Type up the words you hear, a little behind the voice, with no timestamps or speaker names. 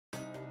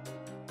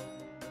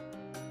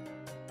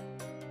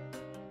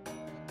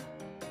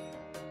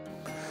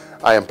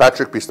I am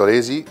Patrick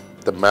Pistolesi,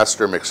 the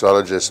master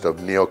mixologist of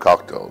NIO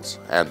Cocktails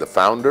and the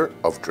founder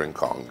of Drink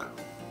Kong.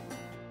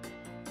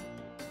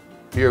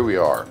 Here we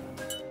are.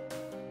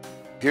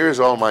 Here's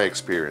all my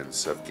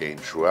experience I've gained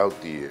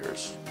throughout the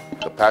years,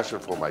 the passion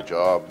for my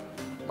job,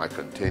 my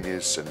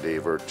continuous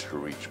endeavor to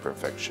reach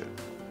perfection,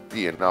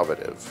 be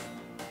innovative,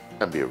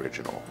 and be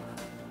original.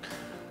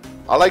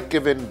 I like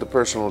giving the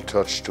personal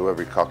touch to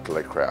every cocktail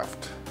I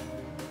craft,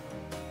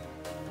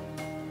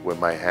 with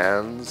my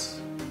hands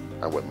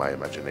and with my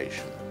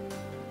imagination.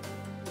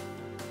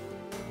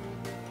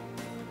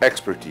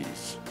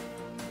 Expertise,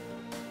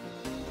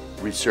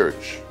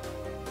 research,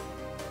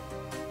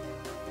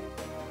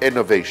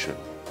 innovation,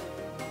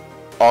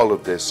 all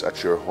of this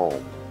at your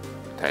home,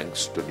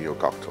 thanks to NIO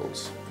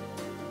Cocktails.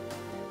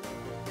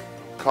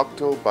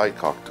 Cocktail by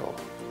cocktail,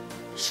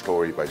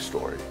 story by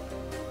story.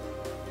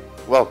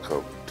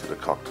 Welcome to the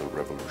cocktail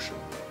revolution.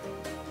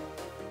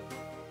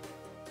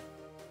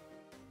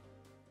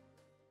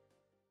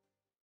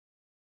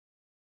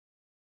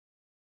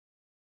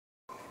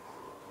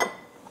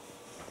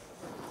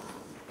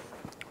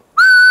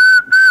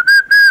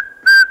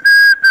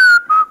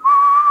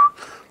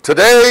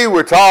 Today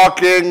we're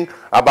talking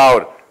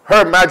about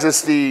Her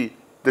Majesty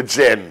the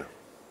Gin.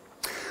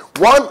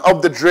 One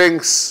of the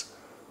drinks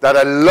that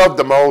I love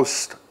the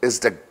most is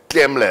the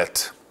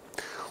Gimlet.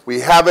 We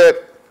have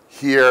it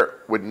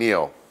here with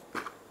NIO.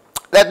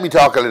 Let me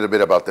talk a little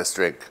bit about this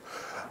drink.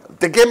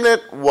 The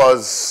Gimlet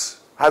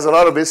has a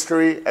lot of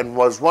history and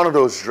was one of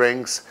those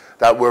drinks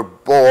that were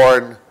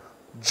born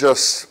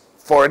just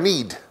for a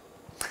need.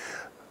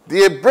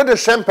 The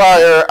British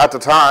Empire at the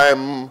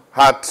time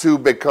had two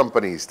big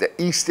companies, the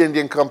East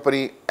Indian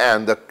Company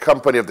and the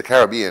Company of the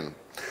Caribbean.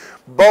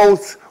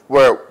 Both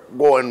were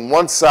going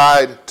one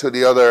side to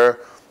the other,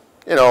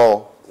 you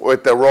know,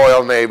 with the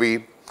Royal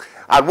Navy.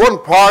 At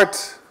one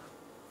part,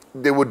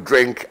 they would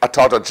drink a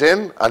tot of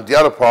gin, and the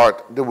other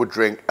part, they would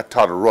drink a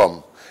tot of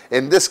rum.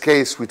 In this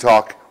case, we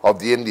talk of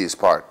the Indies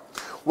part.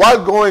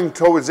 While going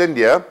towards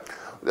India,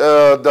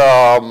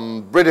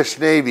 the British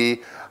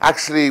Navy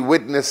actually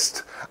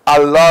witnessed a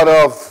lot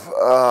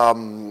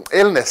of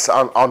illness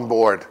on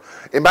board.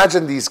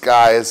 Imagine these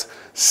guys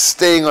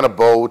staying on a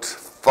boat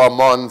for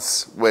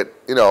months with,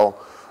 you know,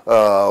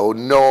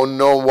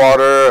 no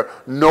water,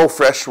 no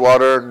fresh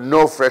water,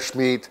 no fresh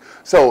meat.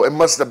 So it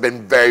must have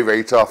been very,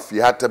 very tough.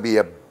 You had to be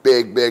a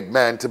big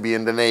man to be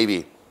in the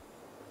Navy.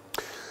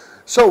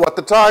 So at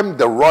the time,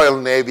 the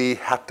Royal Navy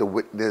had to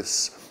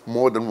witness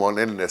more than one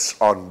illness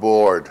on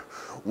board.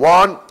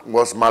 One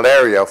was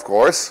malaria, of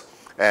course,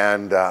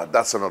 and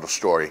that's another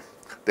story.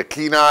 The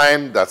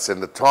quinine, that's in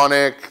the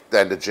tonic,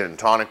 then the gin and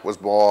tonic was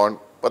born,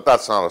 but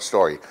that's not a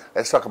story.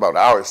 Let's talk about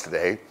ours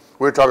today.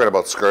 We're talking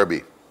about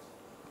scurvy.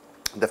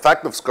 The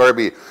fact of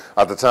scurvy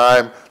at the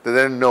time, they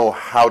didn't know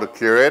how to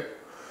cure it.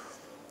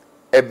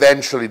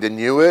 Eventually they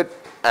knew it,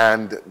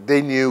 and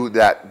they knew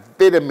that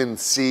vitamin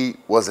C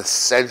was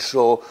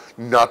essential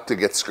not to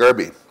get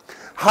scurvy.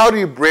 How do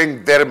you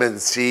bring vitamin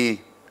C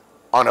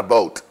on a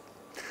boat?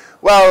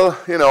 Well,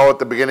 you know, at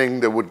the beginning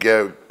they would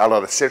give a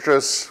lot of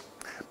citrus,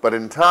 but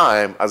in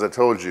time, as I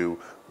told you,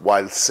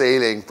 while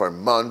sailing for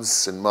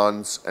months and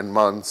months and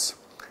months,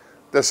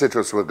 the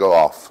citrus would go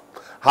off.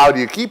 How do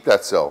you keep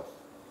that so?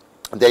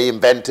 They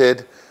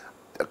invented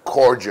the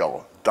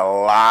cordial, the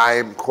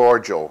lime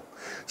cordial.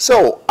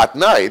 So at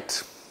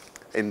night,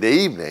 in the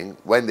evening,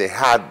 when they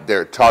had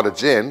their tot of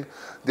gin,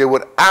 they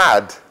would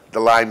add the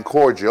lime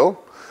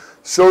cordial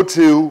so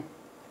to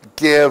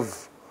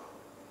give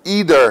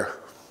either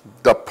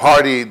the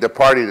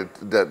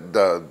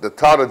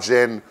tot of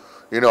gin,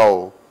 you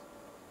know,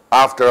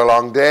 after a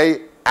long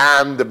day,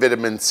 and the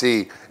vitamin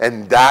C,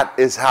 and that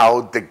is how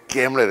the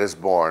Gimlet is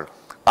born.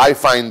 I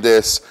find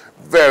this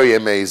very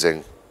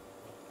amazing.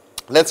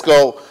 Let's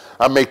go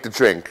and make the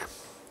drink.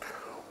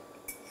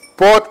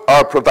 Put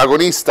our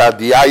protagonista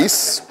the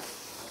ice.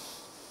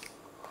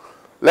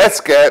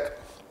 Let's get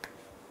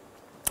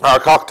our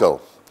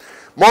cocktail.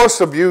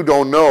 Most of you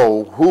don't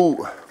know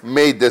who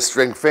made this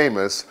drink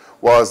famous.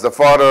 Was the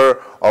father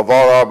of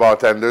all our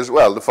bartenders.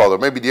 Well, the father,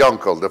 maybe the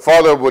uncle. The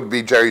father would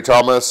be Jerry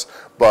Thomas,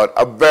 but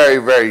a very,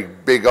 very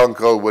big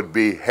uncle would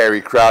be Harry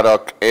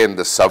Craddock in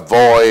the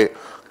Savoy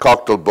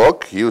cocktail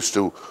book. He used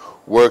to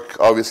work,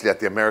 obviously,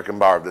 at the American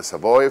Bar of the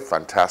Savoy.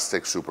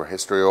 Fantastic, super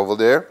history over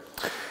there.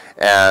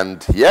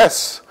 And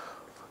yes,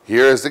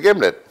 here is the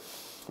Gimlet.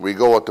 We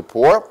go with the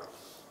pour.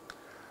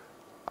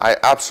 I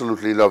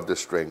absolutely love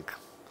this drink.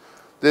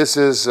 This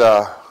is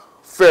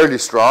fairly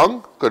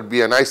strong. Could be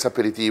a nice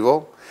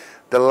aperitivo.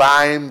 The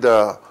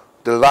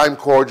lime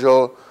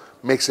cordial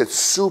makes it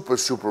super,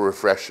 super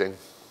refreshing.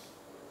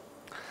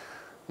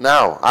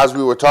 Now, as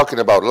we were talking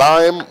about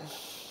lime,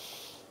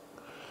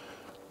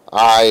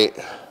 I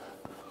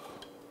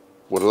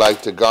would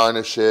like to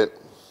garnish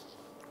it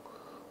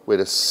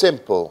with a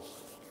simple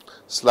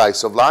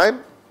slice of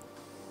lime.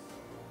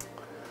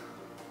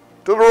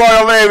 To the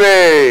Royal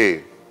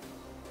Navy!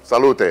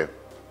 Salute!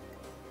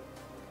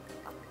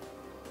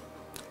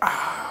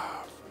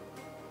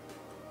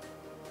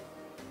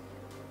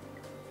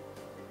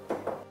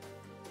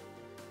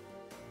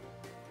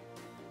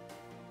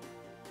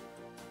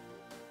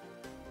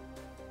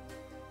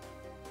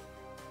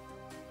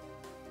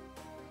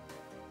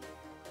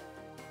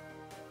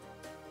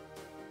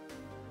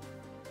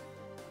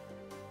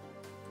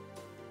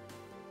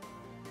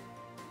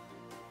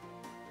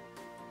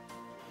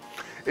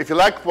 If you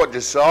liked what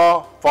you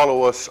saw,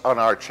 follow us on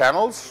our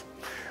channels.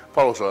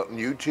 Follow us on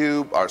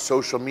YouTube, our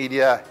social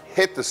media.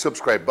 Hit the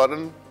subscribe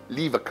button,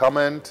 leave a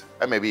comment,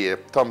 and maybe a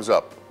thumbs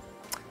up.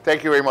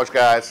 Thank you very much,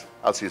 guys.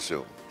 I'll see you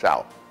soon.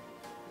 Ciao.